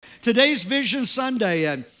Today's Vision Sunday,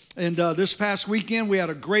 and this past weekend we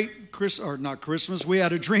had a great we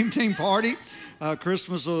had a Dream Team party.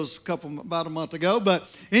 Christmas was about a month ago, but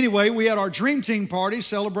anyway, we had our Dream Team party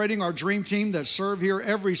celebrating our Dream Team that serve here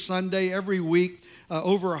every Sunday, every week.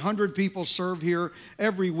 Over 100 people serve here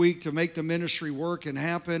every week to make the ministry work and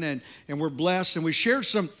happen, and we're blessed. And we shared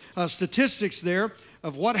some statistics there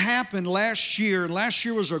of what happened last year. And last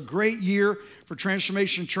year was a great year for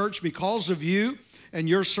Transformation Church because of you and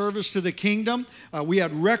your service to the kingdom. We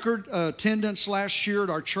had record attendance last year at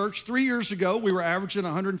our church. 3 years ago, we were averaging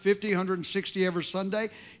 150, 160 every Sunday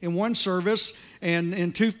in one service. And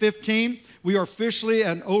in 2015, we are officially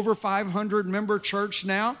an over 500 member church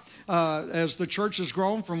now. As the church has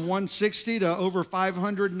grown from 160 to over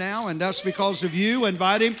 500 now, and that's because of you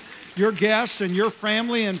inviting your guests and your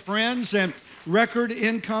family and friends, and record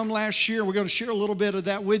income last year. We're going to share a little bit of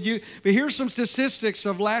that with you. But here's some statistics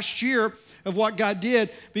of last year of what God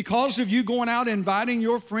did. Because of you going out inviting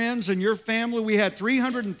your friends and your family, we had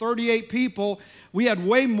 338 people. We had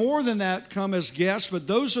way more than that come as guests, but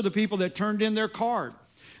those are the people that turned in their card,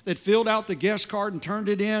 that filled out the guest card and turned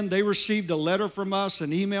it in. They received a letter from us,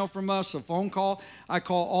 an email from us, a phone call. I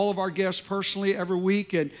call all of our guests personally every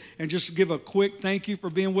week and just give a quick thank you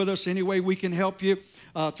for being with us any way we can help you.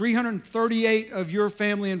 338 of your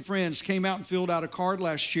family and friends came out and filled out a card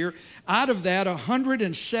last year. Out of that,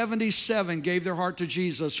 177 gave their heart to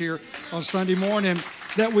Jesus here on Sunday morning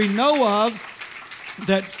that we know of,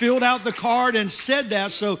 that filled out the card and said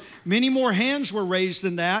that. So many more hands were raised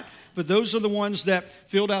than that. But those are the ones that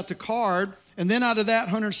filled out the card. And then out of that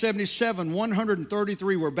 177,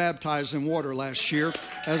 133 were baptized in water last year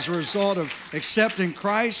as a result of accepting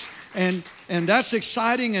Christ. And that's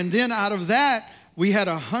exciting. And then out of that, we had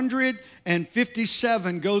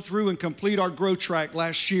 157 go through and complete our Grow Track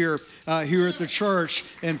last year here at the church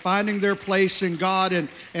and finding their place in God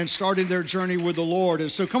and starting their journey with the Lord.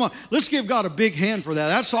 And so come on, let's give God a big hand for that.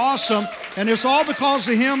 That's awesome. And it's all because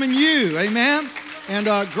of Him and you. Amen. And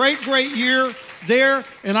a great year there.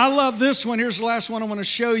 And I love this one. Here's the last one I want to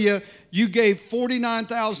show you. You gave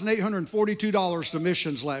 $49,842 to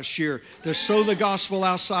missions last year to sow the gospel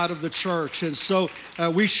outside of the church. And so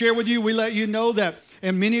we share with you, we let you know that,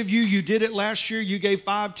 and many of you did it last year. You gave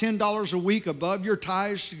 $5, $10 a week above your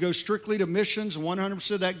tithes to go strictly to missions, and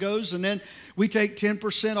 100% of that goes. And then we take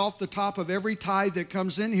 10% off the top of every tithe that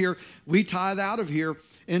comes in here. We tithe out of here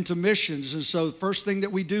into missions. And so the first thing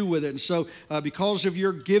that we do with it. And so because of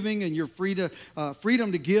your giving and your freedom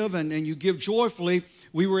to give and you give joyfully,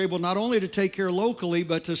 we were able not only to take care locally,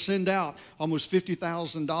 but to send out almost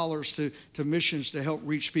 $50,000 to missions to help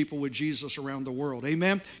reach people with Jesus around the world.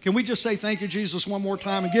 Amen. Can we just say thank you, Jesus, one more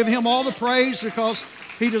time and give Him all the praise because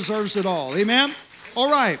He deserves it all. Amen.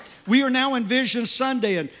 All right. We are now in Vision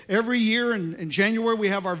Sunday, and every year in January we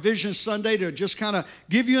have our Vision Sunday to just kind of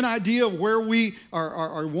give you an idea of where we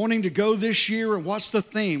are wanting to go this year and what's the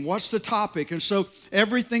theme, what's the topic. And so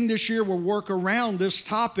everything this year will work around this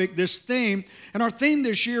topic, this theme. And our theme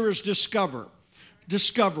this year is discovery,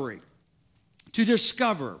 to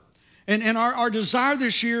discover. And our desire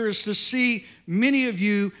this year is to see many of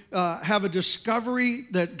you have a discovery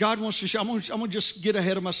that God wants to share. I'm going to just get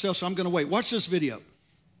ahead of myself, so I'm going to wait. Watch this video.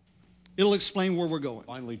 It'll explain where we're going.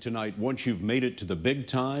 Finally tonight, once you've made it to the big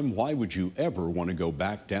time, why would you ever want to go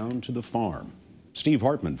back down to the farm? Steve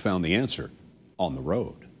Hartman found the answer on the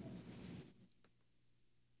road.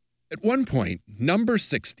 At one point, number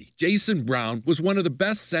 60, Jason Brown was one of the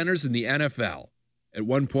best centers in the NFL. At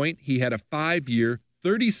one point, he had a 5-year,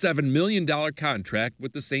 $37 million contract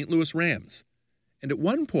with the St. Louis Rams. And at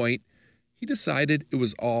one point, he decided it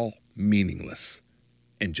was all meaningless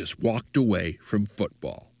and just walked away from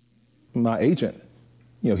football. My agent,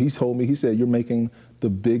 he told me, he said, you're making the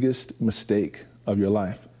biggest mistake of your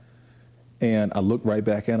life. And I looked right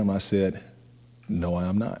back at him. I said, no, I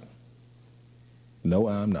am not. No,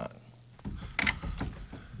 I am not.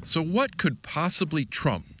 So what could possibly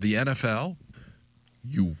trump the NFL?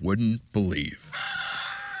 You wouldn't believe.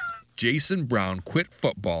 Jason Brown quit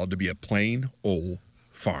football to be a plain old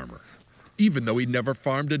farmer, even though he never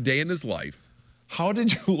farmed a day in his life. How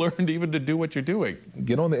did you learn even to do what you're doing?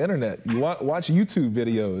 Get on the internet. You watch YouTube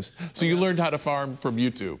videos. So you learned how to farm from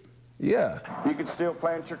YouTube? Yeah. You can still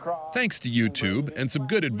plant your crops. Thanks to YouTube and some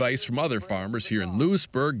good advice from other farmers here in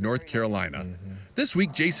Lewisburg, North Carolina. This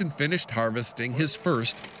week, Jason finished harvesting his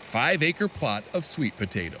first 5-acre plot of sweet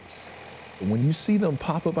potatoes. When you see them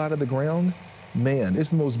pop up out of the ground, man, it's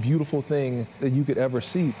the most beautiful thing that you could ever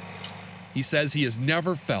see. He says he has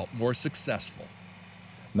never felt more successful.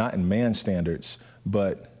 Not in man's standards,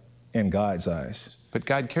 but in God's eyes. But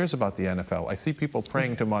God cares about the NFL. I see people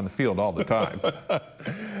praying to him on the field all the time.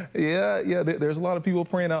 Yeah, there's a lot of people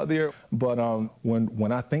praying out there. But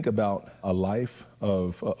when I think about a life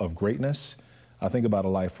of greatness, I think about a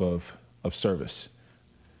life of service.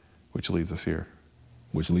 Which leads us here.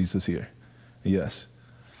 Which leads us here, yes.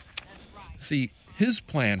 See, his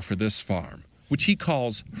plan for this farm, which he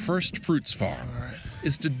calls First Fruits Farm,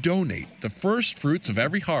 is to donate the first fruits of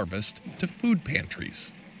every harvest to food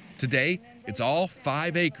pantries. Today, it's all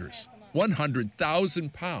 5 acres,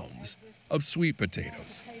 100,000 pounds of sweet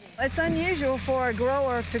potatoes. It's unusual for a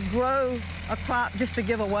grower to grow a crop just to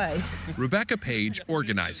give away. Rebecca Page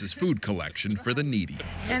organizes food collection for the needy.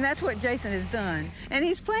 And that's what Jason has done. And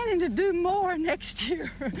he's planning to do more next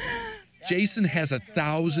year. Jason has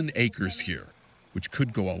 1,000 acres here, which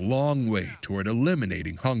could go a long way toward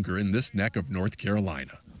eliminating hunger in this neck of North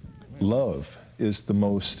Carolina. Love is the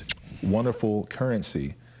most wonderful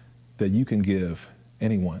currency that you can give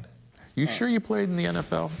anyone. You sure you played in the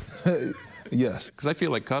NFL? Yes. Because I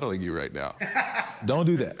feel like cuddling you right now. Don't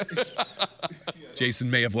do that.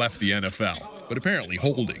 Jason may have left the NFL, but apparently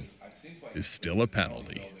holding is still a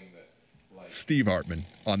penalty. Steve Hartman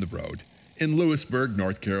on the road in Lewisburg,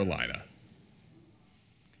 North Carolina.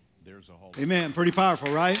 Amen. Pretty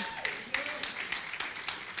powerful, right?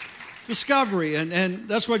 Discovery, and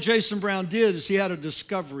that's what Jason Brown did, is he had a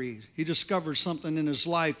discovery. He discovered something in his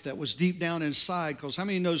life that was deep down inside, because how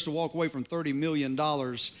many knows to walk away from $30 million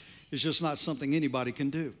is just not something anybody can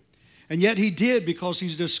do? And yet he did, because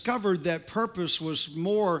he's discovered that purpose was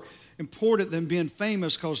more important than being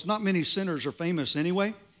famous, because not many sinners are famous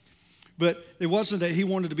anyway. But it wasn't that he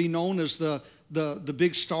wanted to be known as the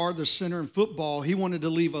big star, the center in football. He wanted to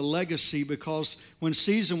leave a legacy, because when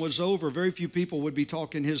season was over, very few people would be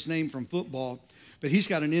talking his name from football. But he's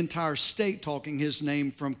got an entire state talking his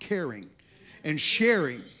name from caring and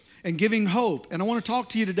sharing and giving hope. And I want to talk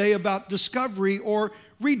to you today about discovery or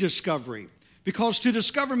rediscovery. Because to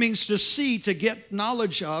discover means to see, to get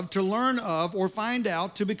knowledge of, to learn of, or find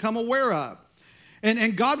out, to become aware of.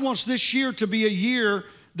 And God wants this year to be a year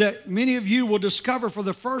that many of you will discover for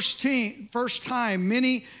the first time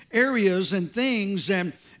many areas and things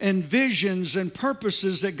and visions and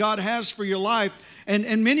purposes that God has for your life.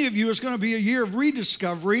 And many of you, it's going to be a year of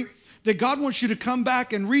rediscovery, that God wants you to come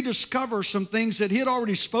back and rediscover some things that He had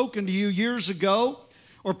already spoken to you years ago,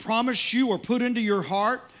 or promised you, or put into your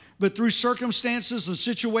heart. But through circumstances and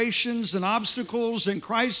situations and obstacles and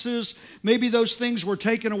crises, maybe those things were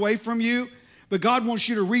taken away from you. But God wants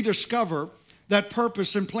you to rediscover that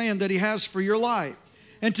purpose and plan that He has for your life.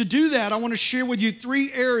 And to do that, I want to share with you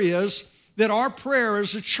 3 areas that our prayer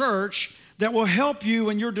as a church that will help you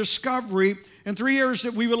in your discovery, and 3 areas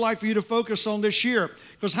that we would like for you to focus on this year.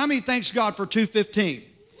 Because how many thanks God for 2015?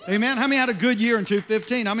 Amen. How many had a good year in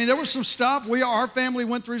 2015? I mean, there was some stuff. Our family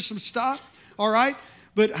went through some stuff. All right.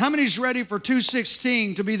 But how many's ready for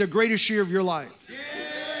 2016 to be the greatest year of your life? Yeah.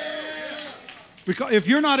 Because if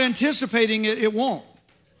you're not anticipating it, it won't.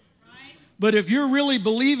 But if you're really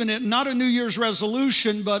believing it, not a New Year's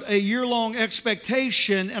resolution, but a year-long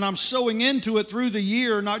expectation, and I'm sowing into it through the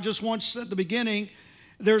year, not just once at the beginning,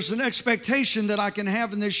 there's an expectation that I can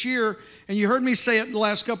have in this year. And you heard me say it the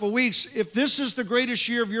last couple of weeks. If this is the greatest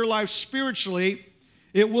year of your life spiritually,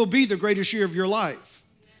 it will be the greatest year of your life.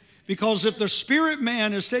 Because if the spirit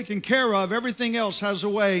man is taken care of, everything else has a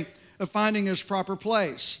way of finding its proper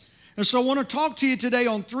place. And so I want to talk to you today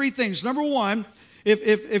on 3 things. Number 1,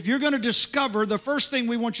 if you're going to discover, the first thing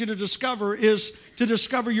we want you to discover is to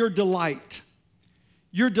discover your delight.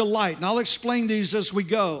 Your delight. And I'll explain these as we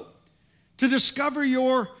go. To discover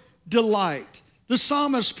your delight. The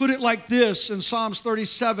psalmist put it like this in Psalms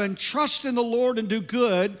 37, trust in the Lord and do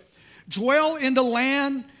good, dwell in the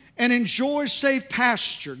land and enjoy safe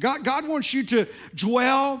pasture. God wants you to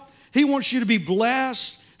dwell. He wants you to be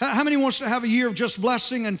blessed. How many wants to have a year of just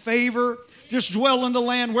blessing and favor? Just dwell in the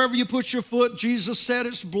land. Wherever you put your foot, Jesus said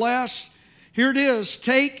it's blessed. Here it is.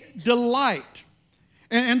 Take delight.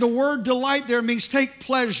 And the word delight there means take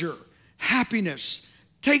pleasure, happiness.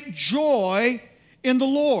 Take joy in the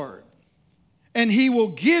Lord. And He will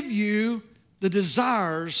give you the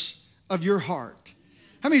desires of your heart.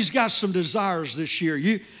 How many's got some desires this year?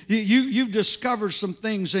 You've discovered some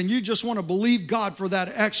things and you just want to believe God for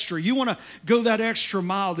that extra. You want to go that extra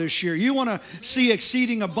mile this year. You want to see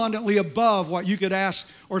exceeding abundantly above what you could ask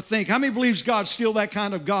or think. How many believes God's still that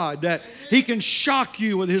kind of God, that He can shock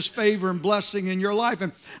you with His favor and blessing in your life?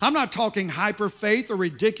 And I'm not talking hyper faith or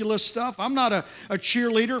ridiculous stuff. I'm not a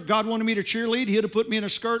cheerleader. If God wanted me to cheerlead, He'd have put me in a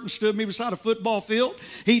skirt and stood me beside a football field.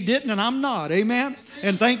 He didn't, and I'm not. Amen?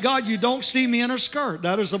 And thank God you don't see me in a skirt.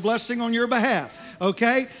 That is a blessing on your behalf.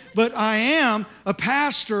 okay? But I am a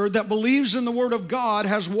pastor that believes in the Word of God,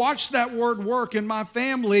 has watched that Word work in my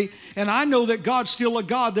family, and I know that God's still a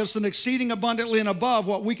God that's an exceeding abundantly and above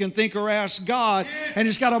what we can think or ask God, and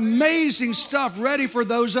He's got amazing stuff ready for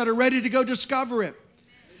those that are ready to go discover it.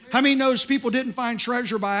 How many knows people didn't find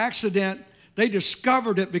treasure by accident? They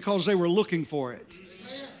discovered it because they were looking for it.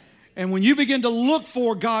 And when you begin to look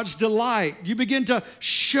for God's delight, you begin to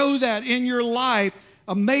show that in your life,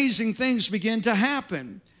 amazing things begin to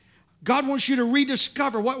happen. God wants you to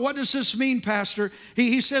rediscover. What does this mean, Pastor?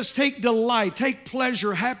 He says take delight, take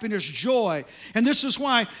pleasure, happiness, joy. And this is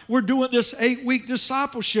why we're doing this 8-week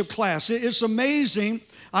discipleship class. It's amazing.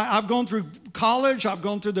 I've gone through college,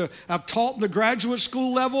 I've taught the graduate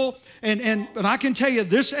school level, and I can tell you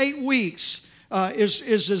this 8 weeks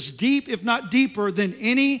is as deep, if not deeper, than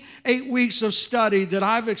any 8 weeks of study that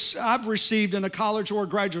I've received in a college or a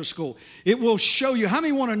graduate school. It will show you. How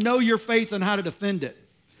many want to know your faith and how to defend it?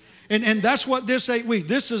 And that's what this 8 weeks,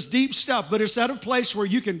 this is deep stuff, but it's at a place where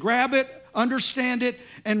you can grab it, understand it,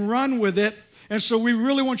 and run with it. And so we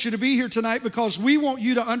really want you to be here tonight because we want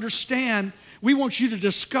you to understand. We want you to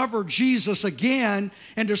discover Jesus again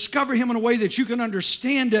and discover Him in a way that you can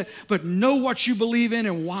understand it, but know what you believe in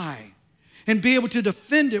and why. And be able to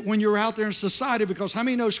defend it when you're out there in society, because how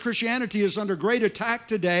many knows Christianity is under great attack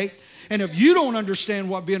today? And if you don't understand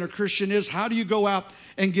what being a Christian is, how do you go out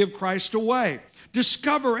and give Christ away?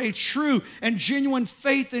 Discover a true and genuine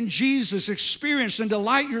faith in Jesus. Experience and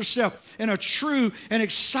delight yourself in a true and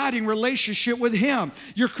exciting relationship with Him.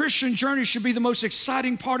 Your Christian journey should be the most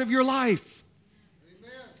exciting part of your life.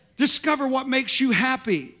 Amen. Discover what makes you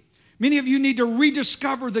happy. Many of you need to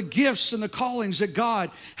rediscover the gifts and the callings that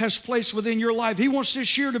God has placed within your life. He wants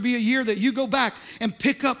this year to be a year that you go back and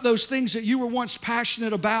pick up those things that you were once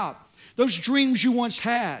passionate about, those dreams you once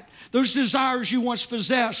had, those desires you once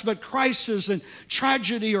possessed, but crisis and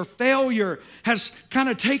tragedy or failure has kind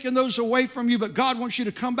of taken those away from you. But God wants you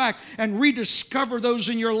to come back and rediscover those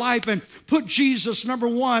in your life and put Jesus number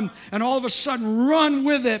one, and all of a sudden run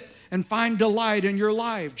with it and find delight in your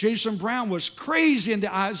life. Jason Brown was crazy in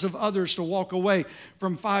the eyes of others to walk away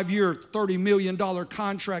from a 5-year, $30 million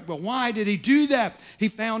contract. But why did he do that? He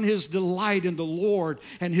found his delight in the Lord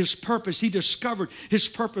and his purpose. He discovered his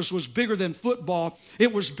purpose was bigger than football.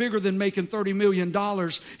 It was bigger than making $30 million.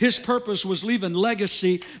 His purpose was leaving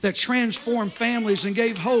legacy that transformed families and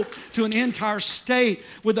gave hope to an entire state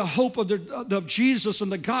with the hope of Jesus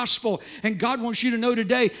and the gospel. And God wants you to know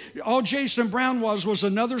today, all Jason Brown was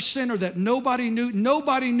another sinner that nobody knew.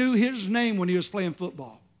 Nobody knew his name when he was playing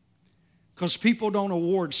football. Because people don't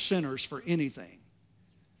award sinners for anything.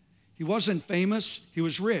 He wasn't famous, he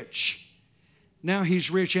was rich. Now he's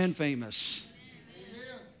rich and famous.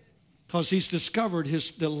 Because he's discovered his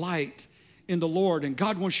delight in the Lord. And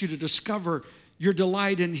God wants you to discover your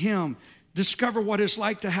delight in Him. Discover what it's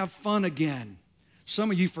like to have fun again. Some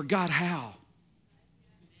of you forgot how.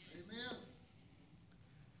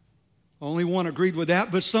 Only one agreed with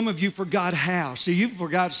that, but some of you forgot how. See, you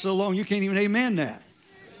forgot so long you can't even amen that.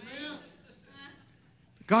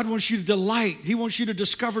 God wants you to delight. He wants you to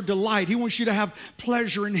discover delight. He wants you to have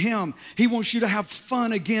pleasure in Him. He wants you to have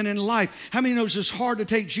fun again in life. How many knows it's hard to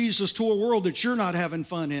take Jesus to a world that you're not having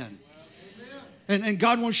fun in? And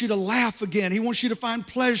God wants you to laugh again. He wants you to find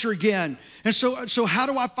pleasure again. And so how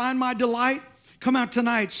do I find my delight? Come out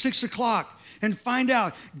tonight, 6 o'clock. And find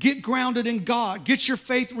out, get grounded in God, get your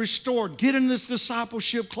faith restored, get in this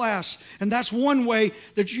discipleship class. And that's one way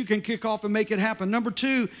that you can kick off and make it happen. Number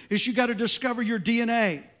 2 is you got to discover your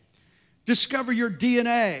DNA. Discover your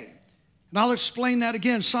DNA. And I'll explain that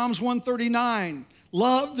again. Psalms 139.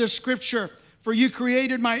 Love this scripture. For you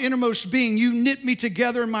created my innermost being. You knit me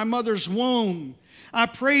together in my mother's womb. I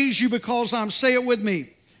praise you because say it with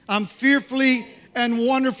me, I'm fearfully and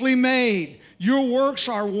wonderfully made. Your works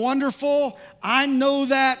are wonderful. I know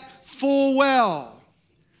that full well.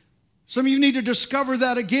 Some of you need to discover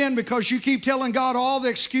that again because you keep telling God all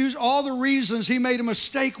the reasons He made a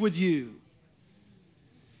mistake with you.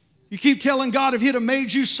 You keep telling God, if He'd have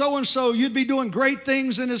made you so-and-so, you'd be doing great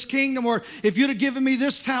things in His kingdom. Or if you'd have given me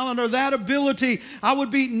this talent or that ability, I would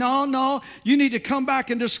be, no. You need to come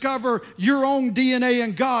back and discover your own DNA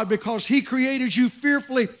in God because He created you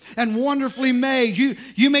fearfully and wonderfully made.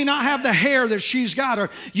 You may not have the hair that she's got, or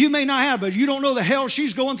you may not have, but you don't know the hell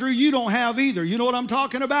she's going through. You don't have either. You know what I'm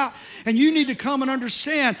talking about? And you need to come and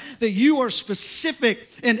understand that you are specific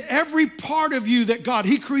in every part of you that God,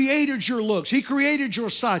 He created your looks. He created your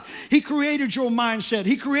sight. He created your mindset.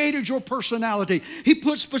 He created your personality. He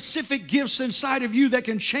put specific gifts inside of you that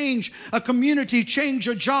can change a community, change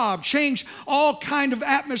a job, change all kind of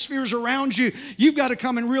atmospheres around you. You've got to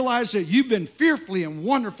come and realize that you've been fearfully and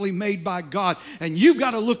wonderfully made by God. And you've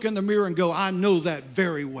got to look in the mirror and go, I know that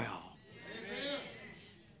very well.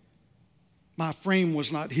 My frame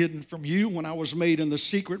was not hidden from you when I was made in the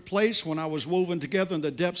secret place, when I was woven together in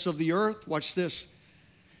the depths of the earth. Watch this.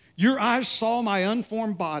 Your eyes saw my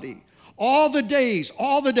unformed body. All the days,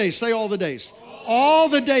 say all the days. All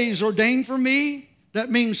the days ordained for me,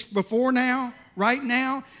 that means before now, right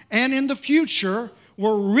now, and in the future,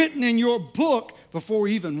 were written in your book before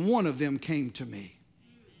even one of them came to me.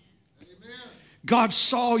 God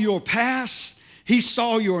saw your past. He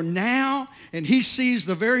saw your now, and He sees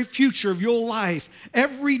the very future of your life.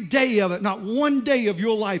 Every day of it, not one day of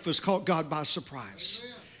your life has caught God by surprise.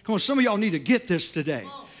 Come on, some of y'all need to get this today.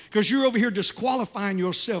 Because you're over here disqualifying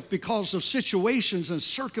yourself because of situations and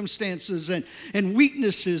circumstances and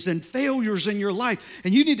weaknesses and failures in your life.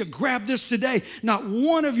 And you need to grab this today. Not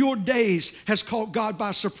one of your days has caught God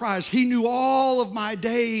by surprise. He knew all of my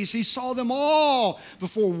days. He saw them all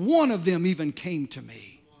before one of them even came to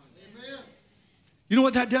me. Amen. You know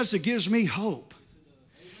what that does? It gives me hope.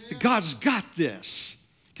 That God's got this.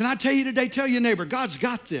 Can I tell you today, tell your neighbor, God's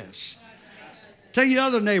got this. Tell your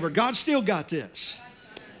other neighbor, God's still got this.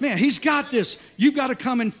 Man, He's got this. You've got to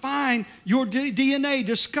come and find your DNA,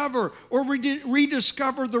 discover or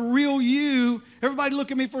rediscover the real you. Everybody look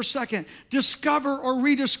at me for a second. Discover or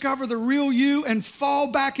rediscover the real you and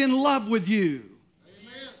fall back in love with you.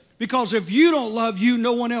 Amen. Because if you don't love you,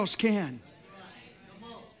 no one else can.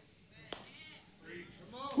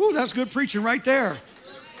 Ooh, that's good preaching right there.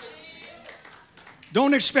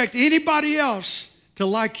 Don't expect anybody else to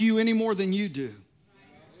like you any more than you do.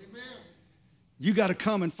 You got to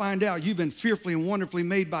come and find out you've been fearfully and wonderfully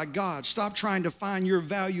made by God. Stop trying to find your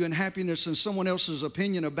value and happiness in someone else's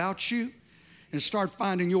opinion about you and start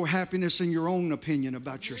finding your happiness in your own opinion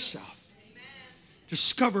about yourself. Amen.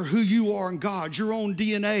 Discover who you are in God, your own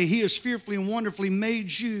DNA. He has fearfully and wonderfully made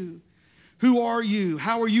you. Who are you?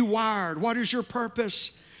 How are you wired? What is your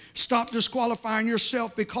purpose? Stop disqualifying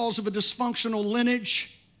yourself because of a dysfunctional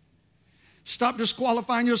lineage. Stop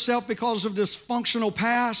disqualifying yourself because of dysfunctional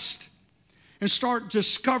past. And start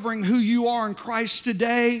discovering who you are in Christ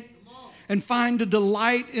today. And find a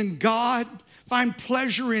delight in God. Find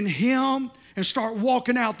pleasure in Him. And start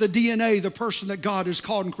walking out the DNA, the person that God has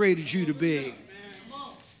called and created you to be.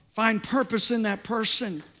 Find purpose in that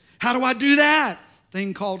person. How do I do that?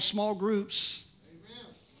 Thing called small groups.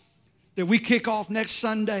 That we kick off next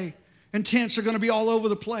Sunday. And tents are going to be all over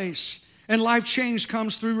the place. And life change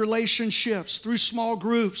comes through relationships, through small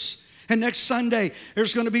groups. And next Sunday,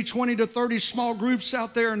 there's going to be 20 to 30 small groups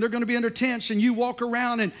out there, and they're going to be under tents, and you walk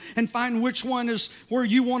around and find which one is where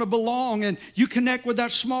you want to belong, and you connect with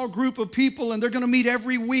that small group of people, and they're going to meet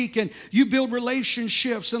every week, and you build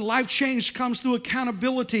relationships, and life change comes through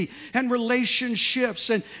accountability and relationships,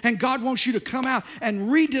 and God wants you to come out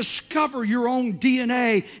and rediscover your own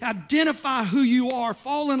DNA, identify who you are,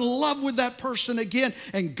 fall in love with that person again,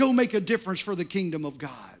 and go make a difference for the kingdom of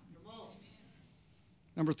God.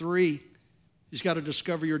 Number 3, you've got to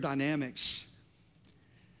discover your dynamics.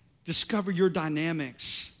 Discover your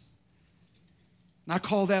dynamics. And I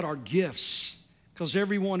call that our gifts. Because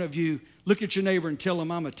every one of you, look at your neighbor and tell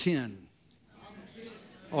him, I'm a 10.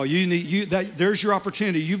 Oh, there's your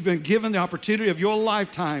opportunity. You've been given the opportunity of your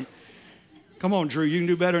lifetime. Come on, Drew, you can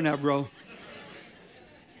do better than that, bro.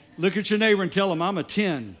 Look at your neighbor and tell him, I'm a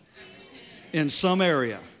 10 in some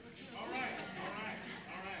area.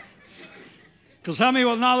 Because how many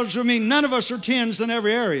will acknowledge with me, none of us are 10s in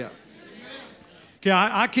every area. Okay,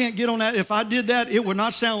 I can't get on that. If I did that, it would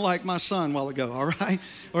not sound like my son a while ago, all right?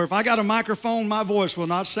 Or if I got a microphone, my voice will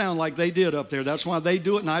not sound like they did up there. That's why they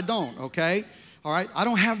do it and I don't, okay? All right, I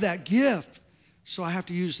don't have that gift, so I have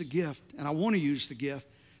to use the gift. And I want to use the gift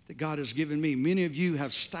that God has given me. Many of you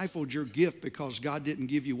have stifled your gift because God didn't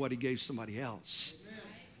give you what He gave somebody else.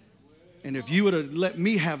 And if you would have let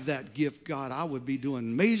me have that gift, God, I would be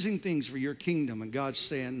doing amazing things for your kingdom. And God's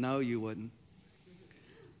saying, no, you wouldn't.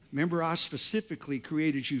 Remember, I specifically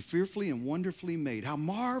created you fearfully and wonderfully made. How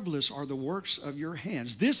marvelous are the works of your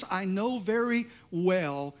hands. This I know very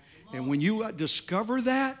well. And when you discover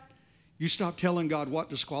that, you stop telling God what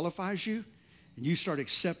disqualifies you. And you start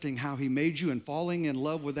accepting how He made you and falling in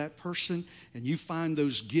love with that person. And you find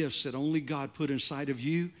those gifts that only God put inside of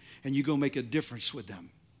you. And you go make a difference with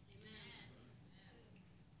them.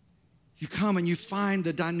 You come and you find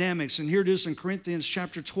the dynamics. And here it is in Corinthians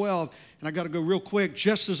chapter 12. And I got to go real quick.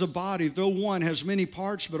 Just as a body, though one, has many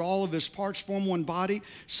parts, but all of its parts form one body,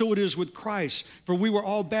 so it is with Christ. For we were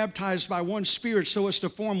all baptized by one Spirit so as to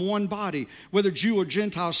form one body, whether Jew or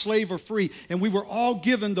Gentile, slave or free. And we were all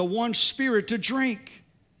given the one Spirit to drink.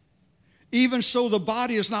 Even so, the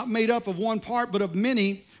body is not made up of one part, but of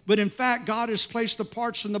many. But in fact, God has placed the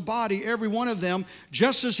parts in the body, every one of them,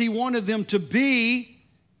 just as He wanted them to be.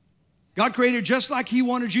 God created just like He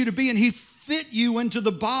wanted you to be, and He fit you into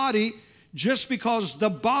the body just because the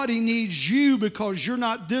body needs you, because you're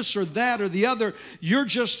not this or that or the other. You're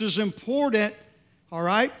just as important, all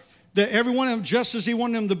right? That every one of them, just as He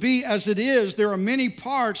wanted them to be, as it is. There are many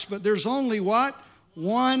parts, but there's only what?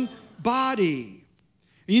 One body.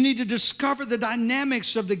 You need to discover the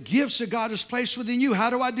dynamics of the gifts that God has placed within you. How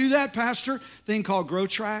do I do that, Pastor? Thing called Grow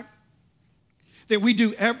Track that we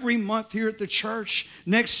do every month here at the church.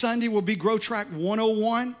 Next Sunday will be Grow Track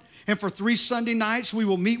 101. And for 3 Sunday nights, we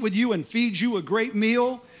will meet with you and feed you a great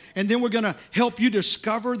meal. And then we're going to help you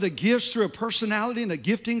discover the gifts through a personality and a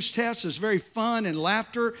giftings test. It's very fun and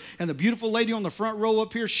laughter. And the beautiful lady on the front row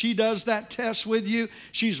up here, she does that test with you.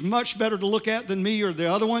 She's much better to look at than me or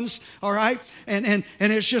the other ones, all right? And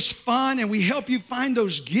it's just fun. And we help you find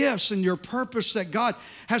those gifts and your purpose that God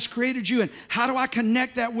has created you. And how do I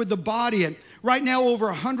connect that with the body? And right now, over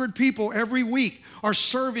 100 people every week are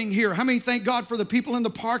serving here. How many thank God for the people in the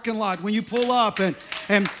parking lot when you pull up? And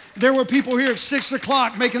there were people here at 6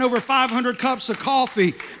 o'clock making over 500 cups of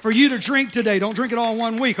coffee for you to drink today. Don't drink it all in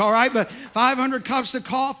 1 week, all right? But 500 cups of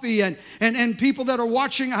coffee and people that are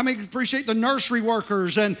watching. I appreciate the nursery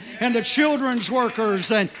workers and the children's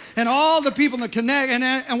workers and all the people that connect.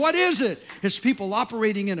 And what is it? It's people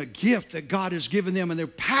operating in a gift that God has given them, and they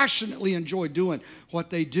passionately enjoy doing what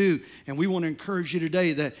they do. And we want to encourage you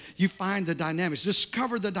today that you find the dynamics.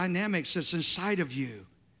 Discover the dynamics that's inside of you.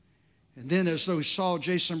 And then, as we saw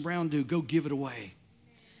Jason Brown do, go give it away.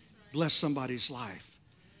 Bless somebody's life.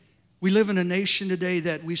 We live in a nation today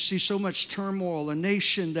that we see so much turmoil, a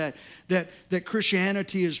nation that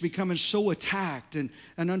Christianity is becoming so attacked and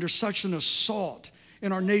under such an assault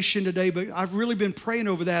in our nation today. But I've really been praying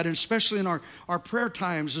over that, and especially in our prayer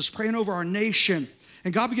times, is praying over our nation.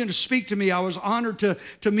 And God began to speak to me. I was honored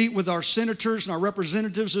to meet with our senators and our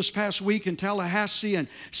representatives this past week in Tallahassee, and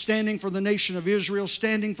standing for the nation of Israel,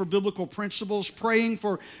 standing for biblical principles, praying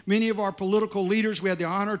for many of our political leaders. We had the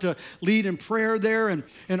honor to lead in prayer there and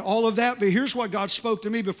all of that. But here's what God spoke to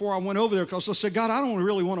me before I went over there, because I said, God, I don't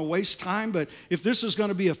really want to waste time, but if this is going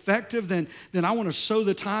to be effective, then I want to sow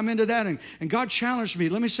the time into that. And God challenged me.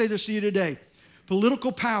 Let me say this to you today.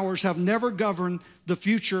 Political powers have never governed the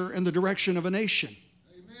future and the direction of a nation.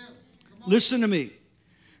 Listen to me.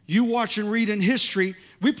 You watch and read in history,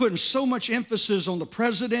 we're putting so much emphasis on the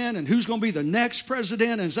president and who's going to be the next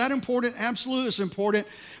president. And is that important? Absolutely, it's important.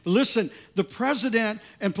 But listen, the president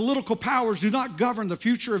and political powers do not govern the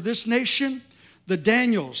future of this nation. The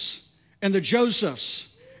Daniels and the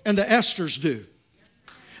Josephs and the Esthers do.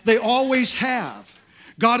 They always have.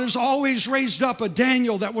 God has always raised up a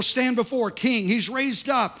Daniel that will stand before a king. He's raised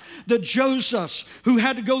up the Josephs who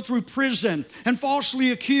had to go through prison and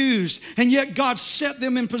falsely accused, and yet God set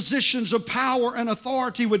them in positions of power and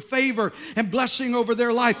authority with favor and blessing over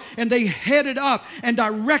their life, and they headed up and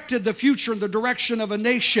directed the future in the direction of a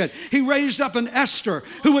nation. He raised up an Esther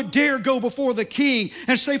who would dare go before the king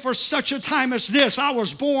and say, for such a time as this, I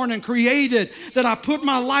was born and created that I put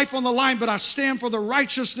my life on the line, but I stand for the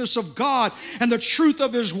righteousness of God and the truth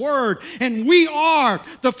of His word. And we are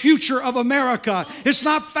the future of America. It's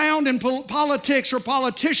not found in politics or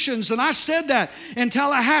politicians. And I said that in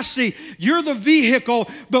Tallahassee. You're the vehicle,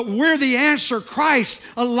 but we're the answer. Christ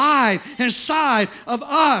alive inside of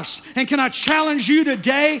us. And can I challenge you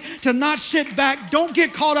today to not sit back? Don't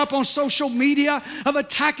get caught up on social media of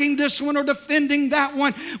attacking this one or defending that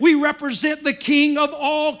one. We represent the King of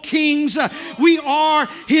all kings. We are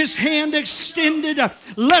His hand extended.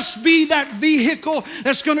 Let's be that vehicle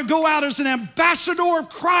that's going to go out as an ambassador of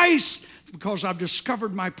Christ, because I've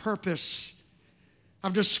discovered my purpose.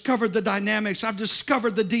 I've discovered the dynamics. I've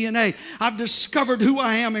discovered the DNA. I've discovered who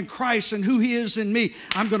I am in Christ and who He is in me.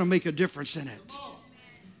 I'm going to make a difference in it.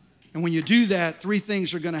 And when you do that, 3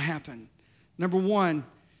 things are going to happen. Number 1,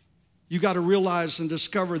 you got to realize and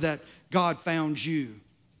discover that God found you.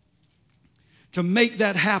 To make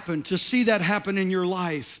that happen, to see that happen in your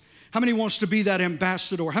life. How many wants to be that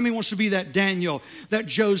ambassador? How many wants to be that Daniel, that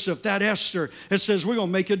Joseph, that Esther that says we're going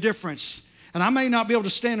to make a difference? And I may not be able to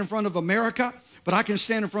stand in front of America but I can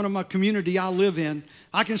stand in front of my community I live in.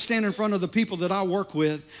 I can stand in front of the people that I work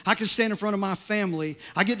with. I can stand in front of my family.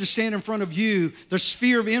 I get to stand in front of you. The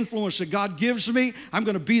sphere of influence that God gives me, I'm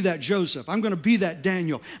going to be that Joseph. I'm going to be that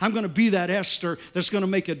Daniel. I'm going to be that Esther that's going to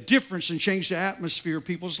make a difference and change the atmosphere of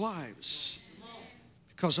people's lives.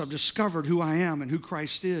 Because I've discovered who I am and who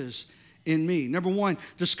Christ is in me. Number one,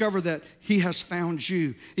 discover that he has found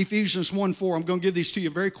you. Ephesians 1:4, I'm going to give these to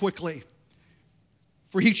you very quickly.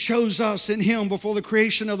 For he chose us in him before the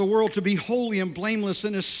creation of the world to be holy and blameless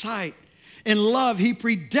in his sight. In love, he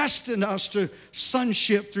predestined us to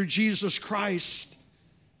sonship through Jesus Christ.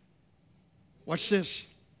 Watch this.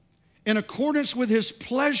 In accordance with his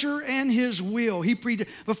pleasure and his will,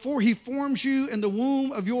 before he formed you in the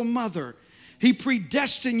womb of your mother, he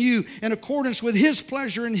predestined you in accordance with his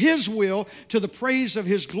pleasure and his will to the praise of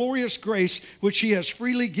his glorious grace, which he has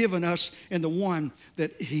freely given us in the one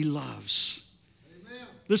that he loves. Amen.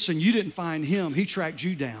 Listen, you didn't find him. He tracked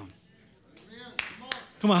you down.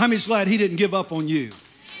 Come on, how many's glad he didn't give up on you?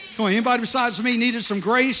 Come on, anybody besides me needed some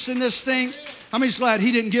grace in this thing? How many's glad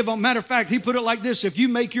he didn't give up? Matter of fact, he put it like this: if you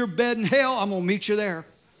make your bed in hell, I'm going to meet you there.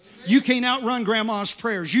 You can't outrun grandma's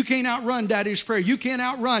prayers. You can't outrun daddy's prayer. You can't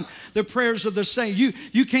outrun the prayers of the saint.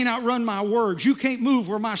 You can't outrun my words. You can't move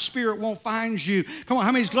where my spirit won't find you. Come on,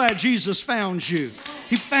 how many's glad Jesus found you?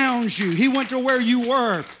 He found you. He went to where you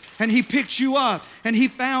were and he picked you up and he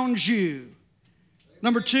found you.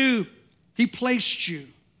 Number two, he placed you.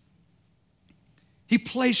 He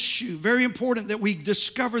placed you. Very important that we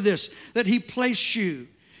discover this, that he placed you.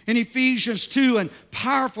 In Ephesians 2, and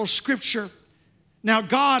powerful scripture, now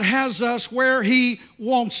God has us where he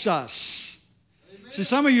wants us. Amen. See,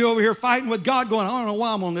 some of you over here fighting with God going, I don't know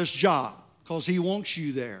why I'm on this job. Because he wants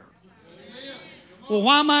you there. Well,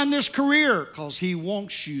 why am I in this career? Because he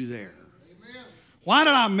wants you there. Amen. Why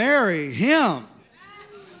did I marry him?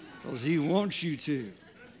 Because he wants you to.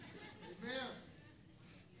 Amen.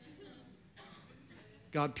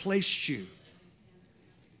 God placed you.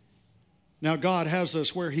 Now God has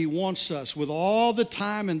us where he wants us, with all the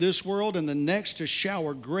time in this world and the next to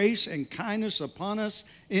shower grace and kindness upon us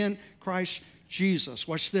in Christ Jesus.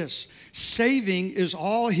 Watch this. Saving is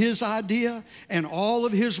all his idea and all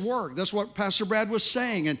of his work. That's what Pastor Brad was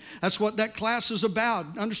saying, and that's what that class is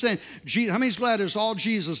about. Understand, how many's glad it's all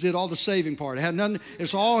Jesus did all the saving part? It had nothing,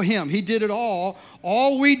 it's all him. He did it all.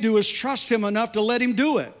 All we do is trust him enough to let him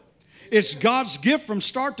do it. It's God's gift from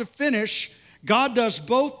start to finish. God does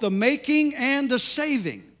both the making and the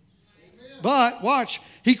saving. Amen. But watch,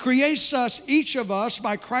 he creates us, each of us,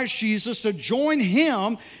 by Christ Jesus to join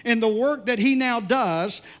him in the work that he now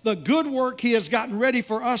does, the good work he has gotten ready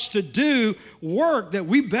for us to do, work that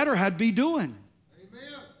we better had be doing.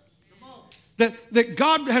 Amen. Come on. That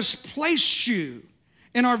God has placed you.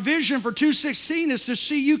 And our vision for 216 is to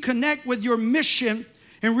see you connect with your mission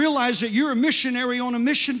and realize that you're a missionary on a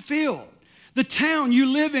mission field. The town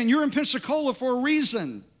you live in, you're in Pensacola for a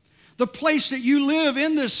reason. The place that you live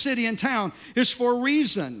in this city and town is for a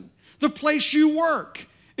reason. The place you work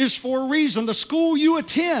is for a reason. The school you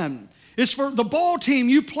attend is for the ball team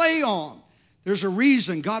you play on. There's a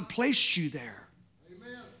reason God placed you there.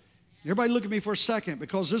 Amen. Everybody look at me for a second,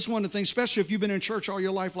 because this is one of the things, especially if you've been in church all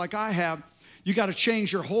your life like I have, you got to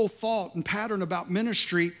change your whole thought and pattern about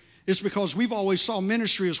ministry. It's because we've always saw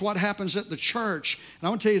ministry as what happens at the church. And I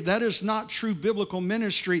want to tell you, that is not true biblical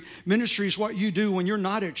ministry. Ministry is what you do when you're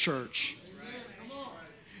not at church.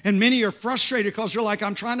 And many are frustrated because they're like,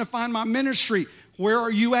 I'm trying to find my ministry. Where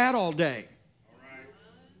are you at all day?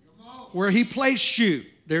 Where he placed you,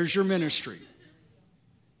 there's your ministry.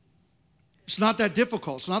 It's not that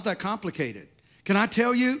difficult. It's not that complicated. Can I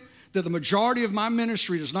tell you that the majority of my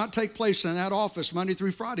ministry does not take place in that office Monday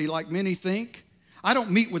through Friday like many think? I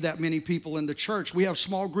don't meet with that many people in the church. We have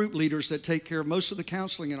small group leaders that take care of most of the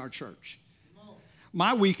counseling in our church.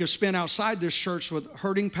 My week is spent outside this church with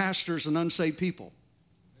hurting pastors and unsaved people,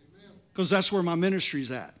 because that's where my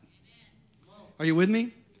ministry's at. Are you with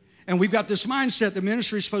me? And we've got this mindset that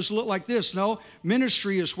ministry is supposed to look like this. No,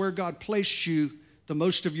 ministry is where God placed you the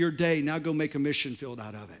most of your day. Now go make a mission field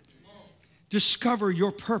out of it. Discover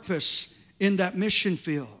your purpose in that mission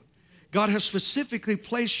field. God has specifically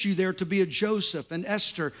placed you there to be a Joseph, an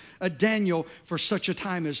Esther, a Daniel for such a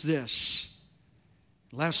time as this.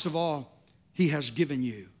 Last of all, he has given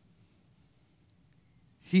you.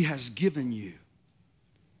 He has given you.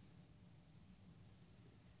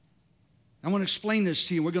 I want to explain this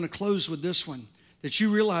to you. We're going to close with this one. That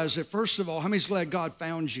you realize that, first of all, how many's glad God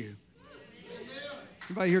found you?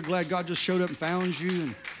 Anybody here glad God just showed up and found you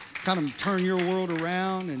and kind of turn your world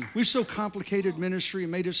around? And we've so complicated ministry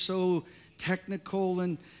and made it so technical,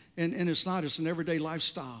 and it's not. It's an everyday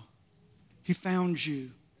lifestyle. He found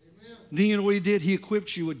you. Then you know what he did? He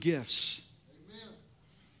equipped you with gifts.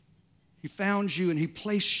 He found you and he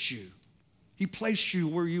placed you. He placed you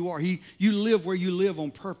where you are. You live where you live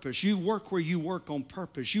on purpose. You work where you work on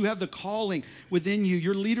purpose. You have the calling within you.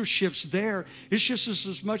 Your leadership's there. It's just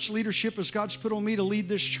as much leadership as God's put on me to lead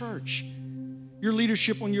this church. Your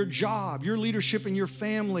leadership on your job, your leadership in your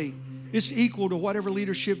family, it's equal to whatever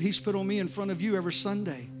leadership he's put on me in front of you every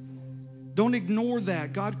Sunday. Don't ignore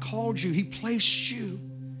that. God called you. He placed you.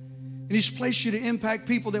 And he's placed you to impact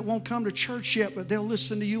people that won't come to church yet, but they'll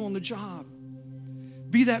listen to you on the job.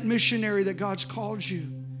 Be that missionary that God's called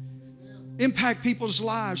you. Impact people's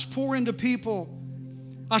lives. Pour into people.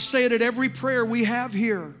 I say it at every prayer we have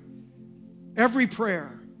here. Every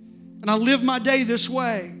prayer. And I live my day this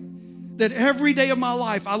way. That every day of my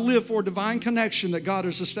life, I live for a divine connection that God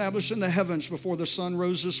has established in the heavens before the sun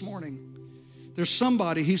rose this morning. There's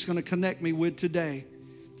somebody he's going to connect me with today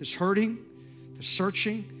that's hurting, that's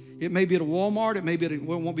searching. It may be at a Walmart. It may be at it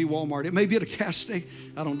won't be Walmart. It may be at a gas station.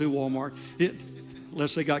 I don't do Walmart.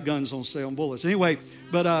 Unless they got guns on sale and bullets. Anyway,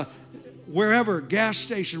 but wherever, gas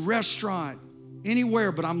station, restaurant,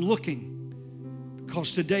 anywhere, but I'm looking.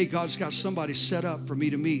 Because today God's got somebody set up for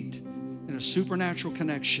me to meet in a supernatural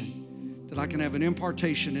connection that I can have an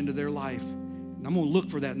impartation into their life. And I'm going to look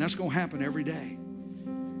for that, and that's going to happen every day.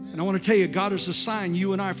 And I want to tell you, God has assigned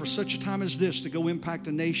you and I for such a time as this to go impact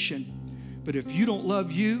a nation. But if you don't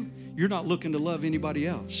love you, you're not looking to love anybody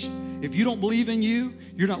else. If you don't believe in you,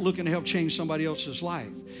 you're not looking to help change somebody else's life.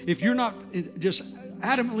 If you're not just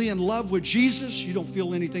adamantly in love with Jesus, you don't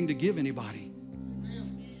feel anything to give anybody.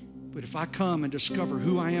 But if I come and discover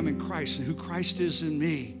who I am in Christ and who Christ is in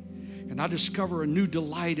me, and I discover a new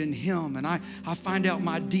delight in him, and I find out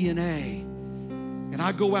my DNA, and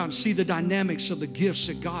I go out and see the dynamics of the gifts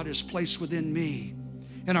that God has placed within me,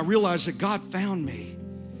 and I realize that God found me.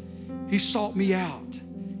 He sought me out.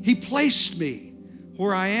 He placed me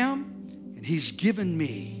where I am, and he's given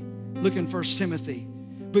me. Look in 1 Timothy.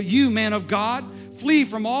 But you, man of God, flee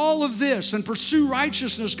from all of this and pursue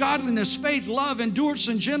righteousness, godliness, faith, love, endurance,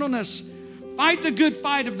 and gentleness. Fight the good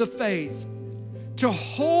fight of the faith. Take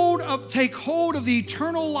hold of the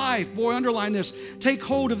eternal life. Boy, underline this. Take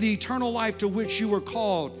hold of the eternal life to which you were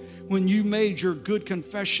called when you made your good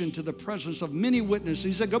confession to the presence of many witnesses.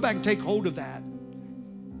 He said, go back and take hold of that.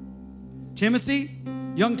 Timothy,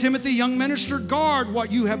 young minister, guard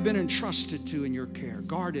what you have been entrusted to in your care.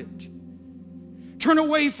 Guard it. Turn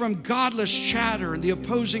away from godless chatter and the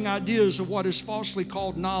opposing ideas of what is falsely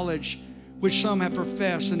called knowledge, which some have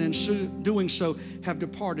professed and in doing so have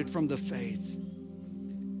departed from the faith.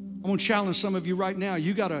 I want to challenge some of you right now.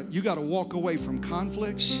 You gotta walk away from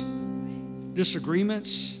conflicts,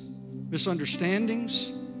 disagreements,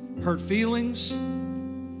 misunderstandings, hurt feelings.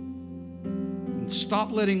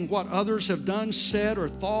 Stop letting what others have done, said, or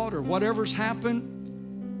thought, or whatever's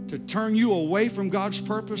happened to turn you away from God's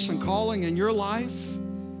purpose and calling in your life.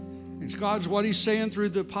 And God's, what he's saying through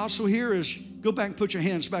the apostle here is, go back and put your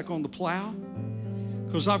hands back on the plow,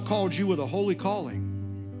 because I've called you with a holy calling.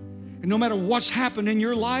 And no matter what's happened in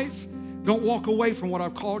your life, don't walk away from what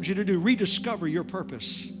I've called you to do. Rediscover your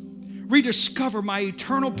purpose. Rediscover my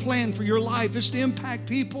eternal plan for your life is to impact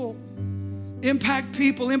people. Impact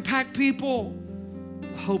people, impact people.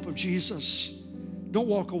 The hope of Jesus. Don't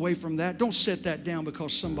walk away from that. Don't set that down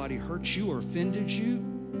because somebody hurt you or offended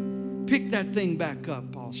you. Pick that thing back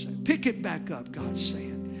up, Paul said. Pick it back up, God's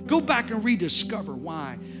saying. Go back and rediscover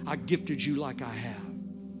why I gifted you like I have.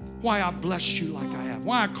 Why I blessed you like I have.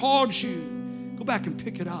 Why I called you. Go back and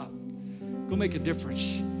pick it up. Go make a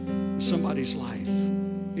difference in somebody's life.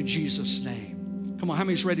 In Jesus' name. Come on, how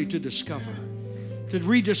many's ready to discover? To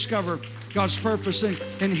rediscover God's purpose.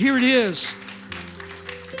 And here it is.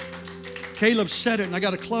 Caleb said it, and I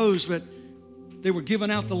got to close, but they were giving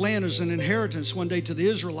out the land as an inheritance one day to the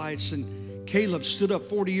Israelites, and Caleb stood up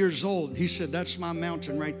 40 years old, and he said, that's my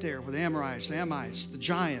mountain right there where the Amorites, the Amites, the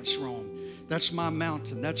giants roam. That's my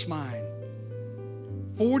mountain. That's mine.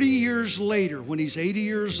 40 years later, when he's 80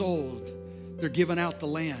 years old, they're giving out the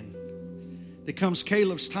land. There comes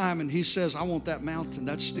Caleb's time, and he says, I want that mountain.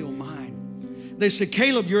 That's still mine. They said,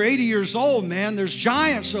 Caleb, you're 80 years old, man. There's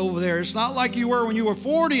giants over there. It's not like you were when you were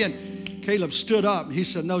 40. And Caleb stood up, and he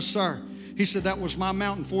said, no, sir. He said, that was my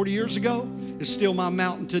mountain 40 years ago. It's still my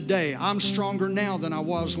mountain today. I'm stronger now than I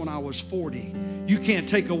was when I was 40. You can't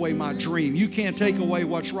take away my dream. You can't take away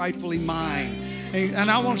what's rightfully mine.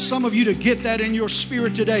 And I want some of you to get that in your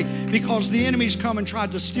spirit today, because the enemy's come and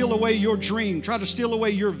tried to steal away your dream, try to steal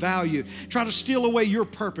away your value, try to steal away your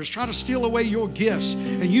purpose, try to steal away your gifts.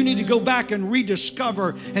 And you need to go back and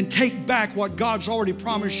rediscover and take back what God's already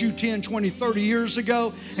promised you 10, 20, 30 years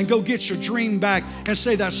ago, and go get your dream back and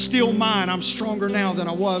say, that's still mine. I'm stronger now than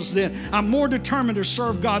I was then. I'm more determined to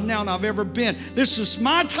serve God now than I've ever been. This is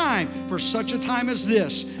my time. For such a time as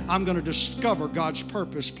this, I'm going to discover God's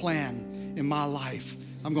purpose plan in my life.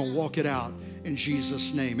 I'm going to walk it out in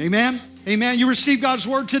Jesus' name. Amen? Amen. You received God's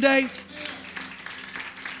word today?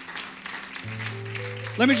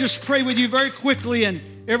 Let me just pray with you very quickly, and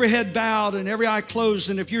every head bowed and every eye closed.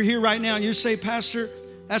 And if you're here right now and you say, Pastor,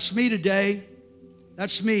 that's me today.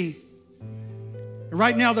 That's me. And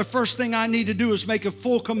right now, the first thing I need to do is make a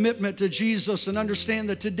full commitment to Jesus and understand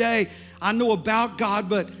that today I know about God,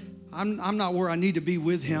 but I'm not where I need to be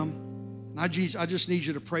with Him. I just need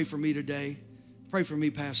you to pray for me today. Pray for me,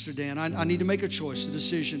 Pastor Dan. I need to make a choice, a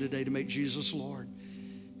decision today to make Jesus Lord.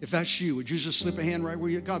 If that's you, would you just slip a hand right where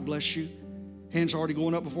you're? God bless you. Hand's already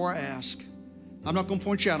going up before I ask. I'm not going to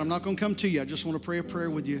point you out. I'm not going to come to you. I just want to pray a prayer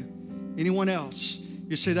with you. Anyone else?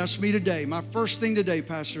 You say, that's me today. My first thing today,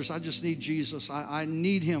 Pastor, is I just need Jesus. I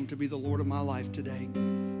need Him to be the Lord of my life today.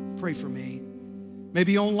 Pray for me.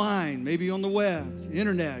 Maybe online, maybe on the web,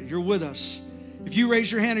 internet, you're with us. If you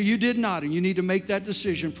raise your hand or you did not and you need to make that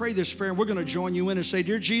decision, pray this prayer. We're going to join you in and say,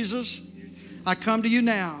 Dear Jesus, I come to you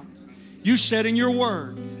now. You said in your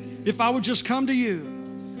word, if I would just come to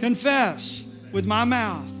you, confess with my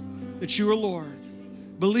mouth that you are Lord,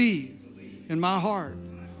 believe in my heart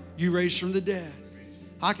you raised from the dead,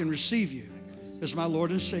 I can receive you as my Lord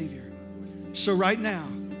and Savior. So right now,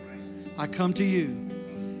 I come to you.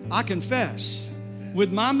 I confess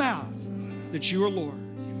with my mouth that you are Lord.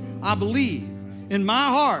 I believe in my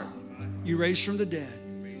heart you raised from the dead,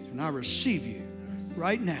 and I receive you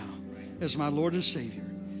right now as my Lord and Savior.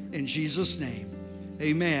 In Jesus' name,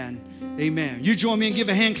 amen, amen. You join me and give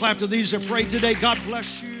a hand clap to these that prayed today. God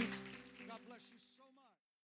bless you.